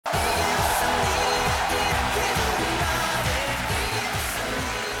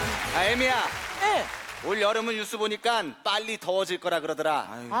애미야. 네. 올 여름은 뉴스 보니까 빨리 더워질 거라 그러더라.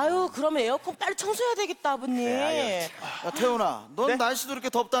 아유, 그러면 에어컨 빨리 청소해야 되겠다, 아버님. 네, 야, 태훈아, 넌 네? 날씨도 이렇게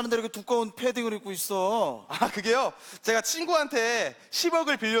덥다는데 이렇게 두꺼운 패딩을 입고 있어. 아, 그게요? 제가 친구한테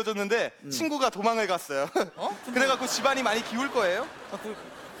 10억을 빌려줬는데 친구가 도망을 갔어요. 그래갖고 집안이 많이 기울 거예요.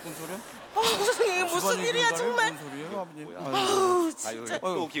 무슨 소리야? 아, 선생님, 무슨 일이야, 정말. 무슨 소리야, 아버님? 아우, 아유, 진짜.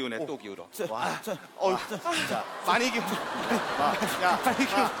 또 기우네, 또 기울어. 많이 기울. 많이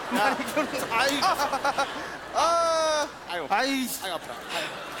기울. 아유, 아이, 아유 아프다.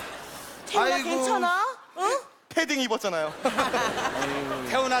 태훈아, 아이고. 괜찮아? 응? 패딩 입었잖아요.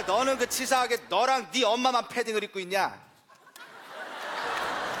 태훈아, 너는 그 치사하게 너랑 네 엄마만 패딩을 입고 있냐?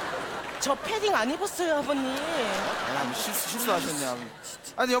 저 패딩 안 입었어요, 아버님. 아니, 실수하셨네, 아버님.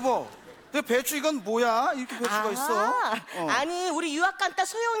 아니, 여보, 내 배추 이건 뭐야? 이렇게 배추가 있어? 아니, 우리 유학 간다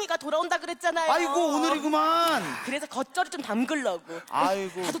소영이가 돌아온다 그랬잖아요. 아이고, 오늘이구만. 그래서 겉절이 좀 담글려고.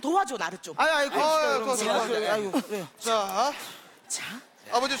 아이고. 가서 도와줘, 나를 좀. 아이고, 그래. 아이고, 그래. 자, 자,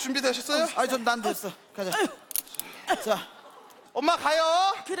 아버지 준비되셨어요? 아이, 난 됐어. 가자. 자, 엄마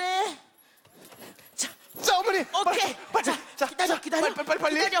가요. 그래. 자, 어머니. 오케이. 자, 기다려.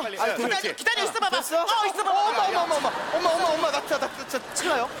 빨리. 기다려, 있어봐봐. 됐어? 있어봐봐. 엄마, 나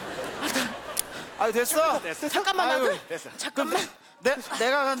치러요. 아이, 됐어. 잠깐만, 아유, 나도. 됐어. 잠깐만.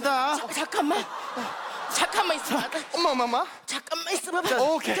 내가 간다. 잠깐만 있어봐. 엄마. 잠깐만 있어봐봐.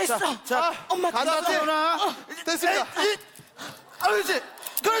 오케이. 됐어. 자, 엄마 간다, 됐어. 태훈아. 됐습니다. 그렇지.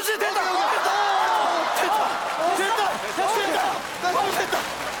 됐다.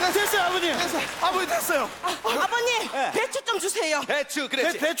 됐어요, 아버님. 아버님 됐어요. 아버님, 배추 좀 주세요. 배추,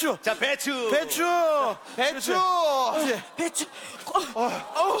 그렇지. 배추. 자, 배추. 배추. 배추.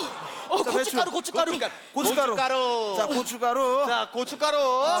 자, 고춧가루. 고춧가루. 자, 고춧가루. 자,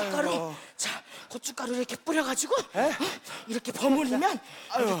 고춧가루. 고춧가루. 자, 고춧가루 이렇게 뿌려가지고 이렇게 버무리면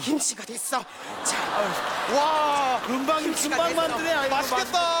이렇게 김치가 됐어. 자, 와, 금방 김치가 됐어. 만드네. 아이고,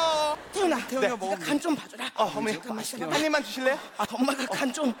 맛있겠다. 태훈아, 태훈이가 네가 먹으면 간 좀 봐줘라. 어머니, 잠깐만 있어봐. 한 입만 주실래요? 엄마가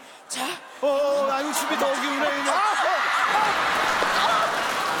간 좀. 자, 아이고, 집이 더 기우네.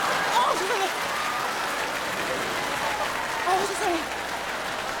 세상에. 세상에.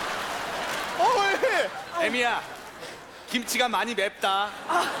 어머니. 애미야, 김치가 많이 맵다.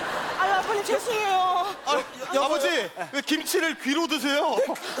 아유, 아버님 죄송해요. 아버지, 왜 김치를 귀로 드세요?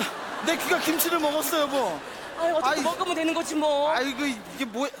 내 귀가 김치를 먹었어, 여보. 아유, 어떻게 아이. 먹으면 되는 거지 뭐. 아이고, 이게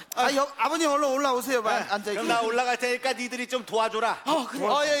뭐야. 아버님 얼른 올라오세요. 앉아. 그럼 나 올라갈 테니까 니들이 좀 도와줘라.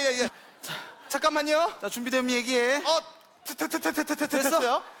 그래. 예. 잠깐만요. 자, 준비되면 얘기해.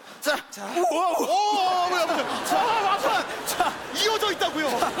 됐어요? 자. 뭐야. 자, 이어져 있다고요.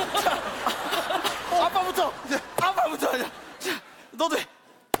 아빠부터. 자, 너도 해.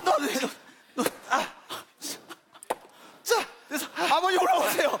 자, 됐어. 아버님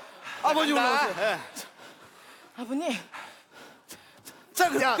올라오세요. 아버님 올라오세요. 아버님. 자,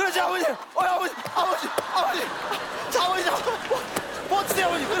 그렇지, 아버님. 아버님. 자, 아버님. 버티세요,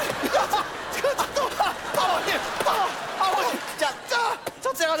 아버님. 그래. 아버님. 자,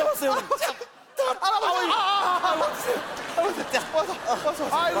 제가 잡았어요. 아버님. 와서.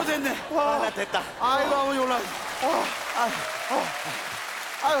 아이고, 됐네. 나 됐다. 아이고, 아버님 올라.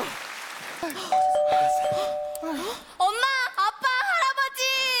 아유. 엄마, 아빠, 할아버지.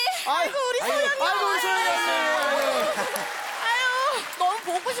 아이고, 우리 소영이. 아이고, 우리 소영이. 아유, 너무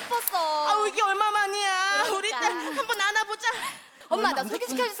보고 싶었어. 아우, 이게 얼마만이야. 우리 그러니까. 딸 한번 안아보자. 엄마, 나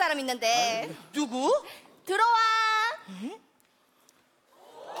소개시켜줄 사람 있는데. 누구? 들어와.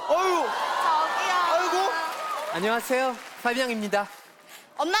 어휴. 저기요. 아이고. 안녕하세요. 파비앙입니다.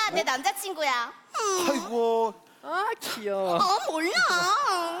 엄마, 내 남자친구야. 아이고. 아, 귀여워. 몰라.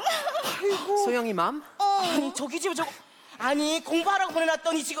 소영이 맘? 아니, 저기 집에 저거. 아니, 공부하라고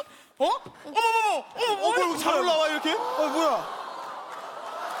보내놨더니 지금. 어머. 잘 올라와, 이렇게? 뭐야.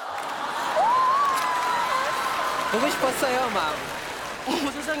 보고 싶었어요, 맘.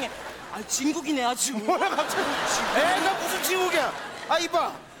 어머, 세상에. 진국이네, 아주. 뭐야, 갑자기. 애가 무슨 지옥이야.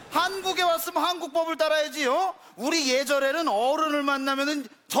 이봐. 한국에 왔으면 한국법을 따라야지, 우리 예절에는 어른을 만나면은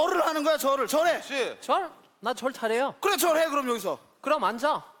절을 하는 거야, 절을. 절해. 절? 나 절 잘해요. 그래, 절해, 그럼 여기서. 그럼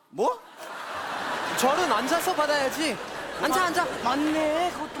앉아. 뭐? 절은 앉아서 받아야지. 앉아.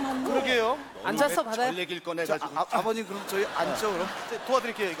 맞네, 그것도 맞네. 그러게요. 앉아서 받아요. 절 얘기를 꺼내가지고. 아버님, 그럼 저희 앉죠, 그럼?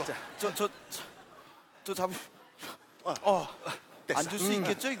 도와드릴게요, 이거. 저 잡. 앉을 수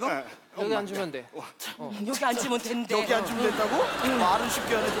있겠죠, 이거? 여기 앉으면 돼. 여기 앉으면 된대. 여기 앉으면 된다고? 말은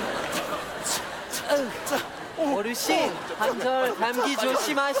쉽게 안 해도. 어르신, 관절 감기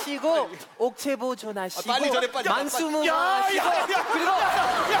조심하시고 옥체 보존하시고 빨리 절해, 빨리. 만수무강하시고 그리고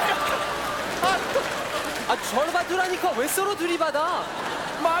절 받으라니까 왜 서로 들이받아?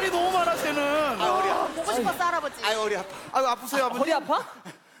 말이 너무 많아 쟤는. 보고 싶었어 할아버지. 아유 허리 아파. 아유 아프세요 아버님? 허리 아파?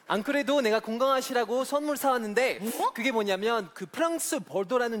 안 그래도 내가 건강하시라고 선물 사왔는데 그게 뭐냐면 그 프랑스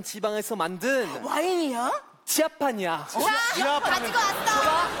bordeaux라는 지방에서 만든 와인이야? 지아판이야. 자, 가지고 왔어.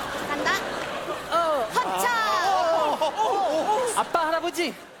 간다. 허차. 아빠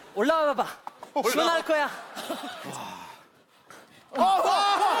할아버지 올라와 봐봐. 시원할 거야.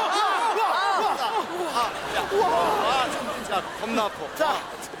 야 겁나 아파.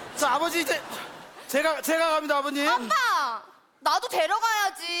 자 아버지 이제 제가 갑니다 아버님. 아빠, 나도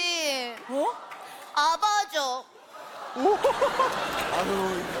데려가야지. 아버죠.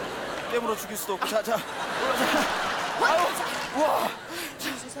 깨물어 죽일 수도 없고. 자. 아유, 우와.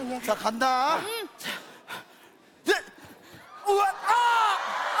 세상에. 자 간다. 네. 우와,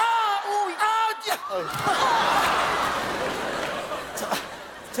 자,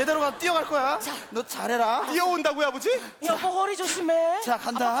 제대로 가 뛰어갈 거야. 너 잘해라. 뛰어온다고요, 아버지? 여보 허리 조심해. 자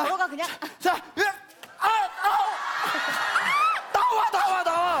간다. 걸어가 그냥. 자,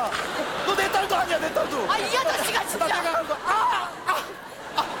 나와. 너 내 딸도 아니야, 내 딸도. 아, 이 아저씨가 나 진짜. 내가 간 거.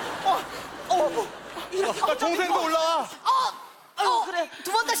 아, 동생도 올라와. 그래.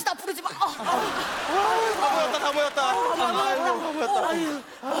 두 번 다시 나 부르지 마. 다 모였다. 아유,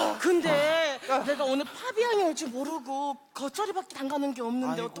 근데 내가 오늘 파비앙이 올 줄 모르고 겉절이밖에 담가놓은 게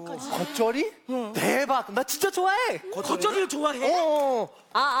없는데 어떡하지? 겉절이? 대박. 나 진짜 좋아해. 겉절이를 좋아해?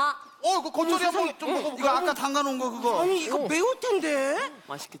 그 겉절이 한번 좀 먹어볼까? 이거 아까 담가놓은 거 그거. 아니 이거 매울 텐데.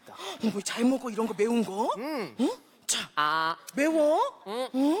 맛있겠다. 뭐 잘 먹어 이런 거 매운 거? 응? 자, 매워?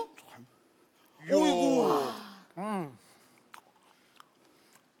 응? 오이고.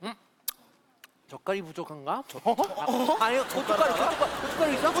 젓갈이 부족한가? 아니 고춧가루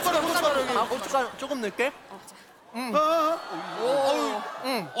있어? 고춧가루 고춧가루 조금 넣을게.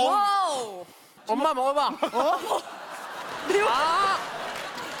 와우. 엄마 먹어봐.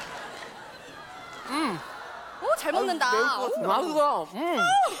 오, 잘 먹는다. 맛있어.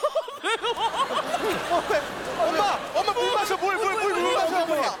 엄마 물 마셔, 물 마셔,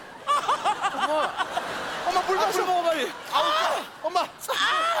 엄마. 엄마 물 마셔. 먹어 빨리. 엄마.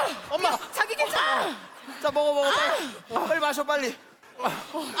 자기 괜찮아. 자 먹어 빨리 마셔 빨리.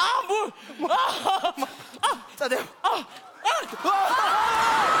 물! 자 내가.